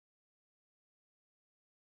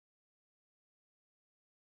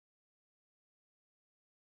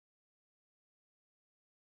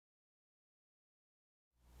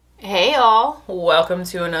Hey y'all, welcome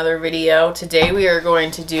to another video. Today we are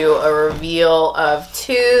going to do a reveal of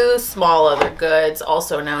two small leather goods,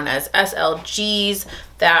 also known as SLGs,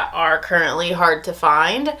 that are currently hard to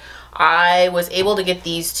find. I was able to get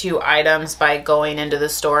these two items by going into the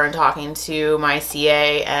store and talking to my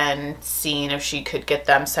CA and seeing if she could get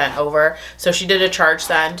them sent over. So she did a charge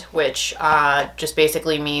send, which just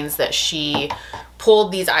basically means that she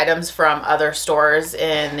pulled these items from other stores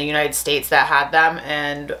in the United States that had them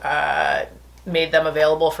and made them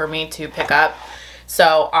available for me to pick up.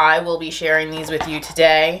 So I will be sharing these with you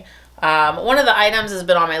today. One of the items has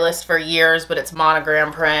been on my list for years, but it's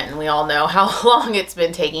Monogram print, and we all know how long it's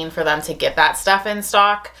been taking for them to get that stuff in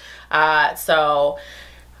stock. So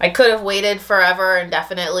I could have waited forever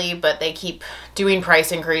indefinitely, but they keep doing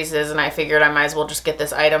price increases, and I figured I might as well just get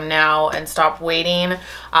this item now and stop waiting.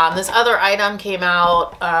 This other item came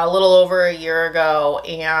out a little over a year ago,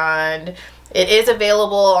 and it is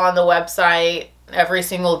available on the website every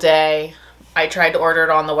single day. I tried to order it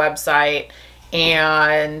on the website,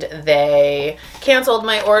 and they canceled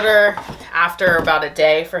my order after about a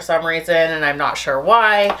day for some reason, and I'm not sure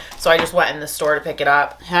why. So I just went in the store to pick it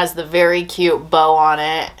up. It has the very cute bow on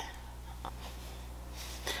it.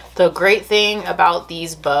 The great thing about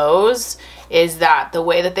these bows is that the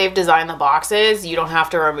way that they've designed the boxes, you don't have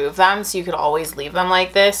to remove them, so you can always leave them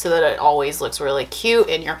like this so that it always looks really cute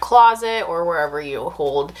in your closet or wherever you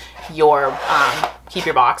hold your keep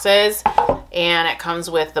your boxes. And it comes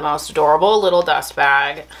with the most adorable little dust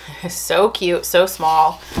bag. So cute, so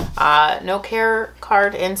small. No care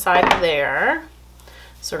card inside of there.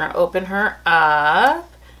 So we're gonna open her up.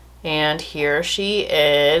 And here she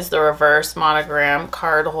is, the reverse Monogram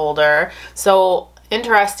card holder. So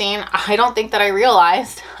interesting, I don't think that I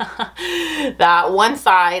realized that one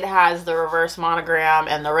side has the reverse Monogram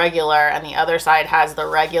and the regular, and the other side has the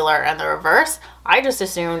regular and the reverse. I just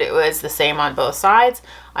assumed it was the same on both sides.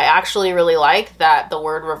 I actually really like that the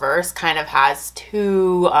word reverse kind of has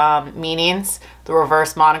two meanings, the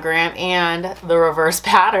reverse Monogram and the reverse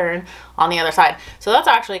pattern on the other side. So that's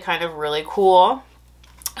actually kind of really cool.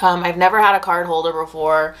 I've never had a card holder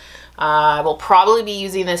before. I will probably be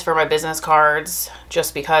using this for my business cards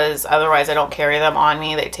just because otherwise I don't carry them on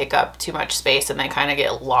me. They take up too much space and they kind of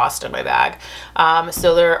get lost in my bag.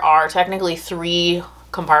 So there are technically three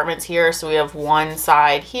compartments here. So we have one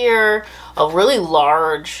side here, a really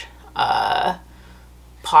large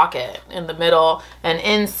pocket in the middle, and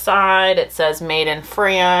inside it says made in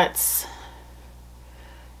France,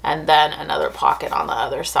 and then another pocket on the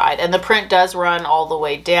other side. And the print does run all the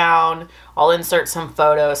way down. I'll insert some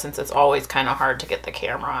photos since it's always kind of hard to get the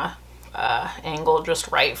camera angle just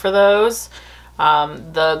right for those.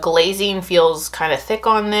 The glazing feels kind of thick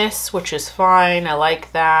on this, which is fine. I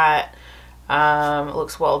like that. It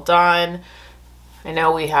looks well done. I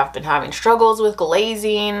know we have been having struggles with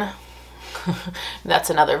glazing. That's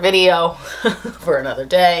another video for another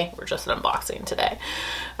day. We're just unboxing today.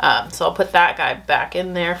 So I'll put that guy back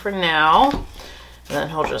in there for now, and then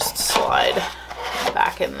he'll just slide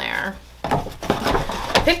back in there.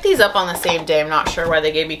 I picked these up on the same day. I'm not sure why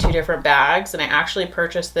they gave me two different bags, and I actually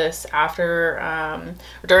purchased this after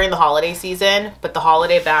during the holiday season, but the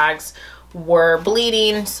holiday bags were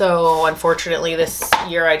bleeding, so unfortunately this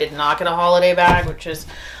year I did not get a holiday bag, which is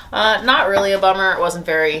not really a bummer. It wasn't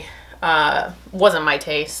very wasn't my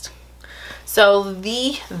taste. So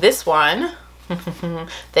this one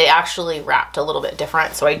they actually wrapped a little bit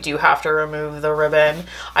different, so I do have to remove the ribbon.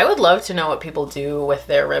 I would love to know what people do with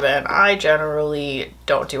their ribbon. I generally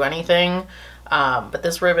don't do anything, but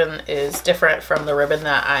this ribbon is different from the ribbon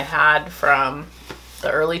that I had from the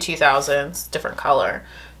early 2000s, different color.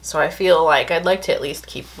 So I feel like I'd like to at least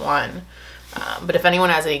keep one. But if anyone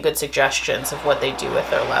has any good suggestions of what they do with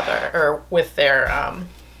their leather or with their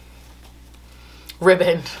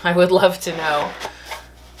ribbon, I would love to know.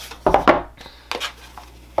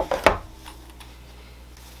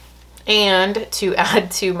 And to add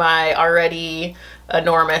to my already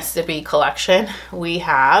enormous zippy collection, we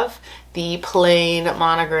have the plain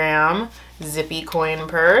Monogram zippy coin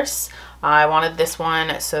purse. I wanted this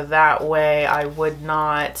one so that way I would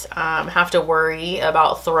not have to worry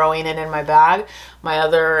about throwing it in my bag. My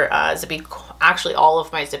other zippy, actually all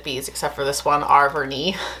of my zippies except for this one are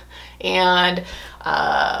vernis, and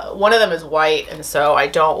one of them is white, and so I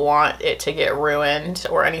don't want it to get ruined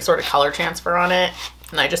or any sort of color transfer on it.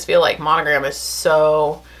 And I just feel like Monogram is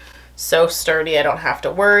so sturdy, I don't have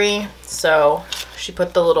to worry. So she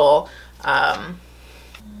put the little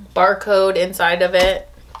barcode inside of it.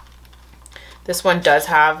 This one does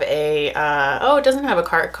have a, oh, it doesn't have a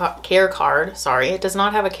care card. Sorry, it does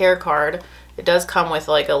not have a care card. It does come with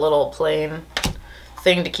like a little plain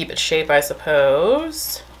thing to keep its shape, I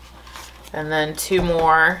suppose. And then 2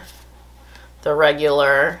 more, the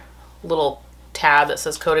regular little tab that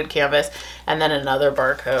says coated canvas, and then another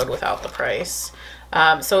barcode without the price.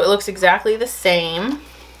 So it looks exactly the same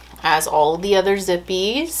as all the other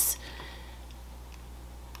Zippies.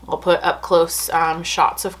 I'll put up close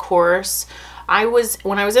shots, of course.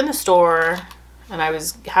 When I was in the store and I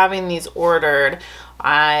was having these ordered,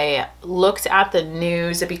 I looked at the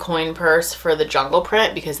new Zippy coin purse for the jungle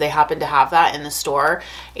print because they happen to have that in the store,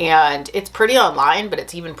 and it's pretty online, but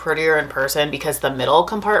it's even prettier in person because the middle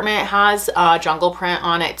compartment has jungle print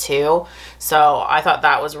on it too. So I thought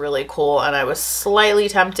that was really cool, and I was slightly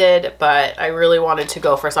tempted, but I really wanted to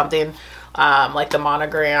go for something like the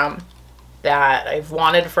Monogram that I've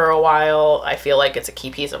wanted for a while. I feel like it's a key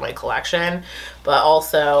piece of my collection, but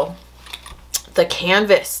also the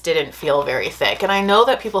canvas didn't feel very thick. And I know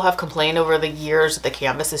that people have complained over the years that the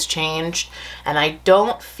canvas has changed, and I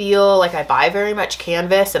don't feel like I buy very much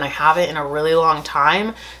canvas, and I haven't in a really long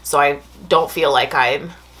time, so I don't feel like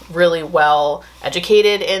I'm really well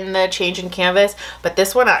educated in the change in canvas. But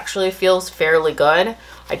this one actually feels fairly good.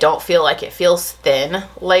 I don't feel like it feels thin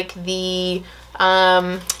like the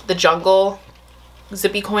jungle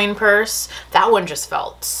Zippy coin purse. That one just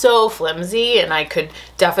felt so flimsy, and I could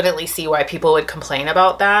definitely see why people would complain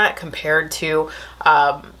about that compared to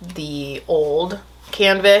the old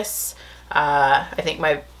canvas. I think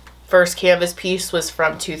my first canvas piece was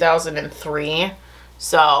from 2003,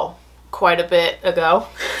 so quite a bit ago.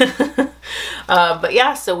 But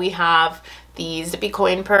yeah, so we have the Zippy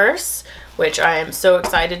coin purse, which I am so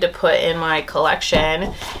excited to put in my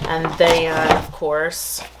collection. And then, of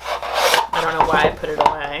course, I don't know why I put it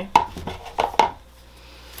away,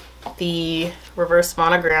 the reverse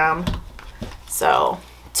monogram. So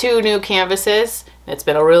 2 new canvases. It's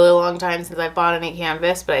been a really long time since I've bought any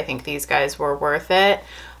canvas, but I think these guys were worth it.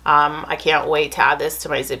 I can't wait to add this to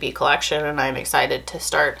my Zippy collection, and I'm excited to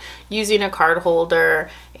start using a card holder.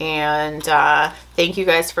 And thank you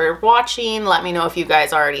guys for watching. Let me know if you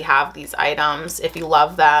guys already have these items, if you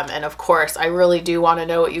love them. And of course, I really do want to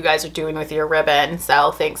know what you guys are doing with your ribbon. So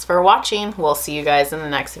thanks for watching. We'll see you guys in the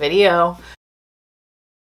next video.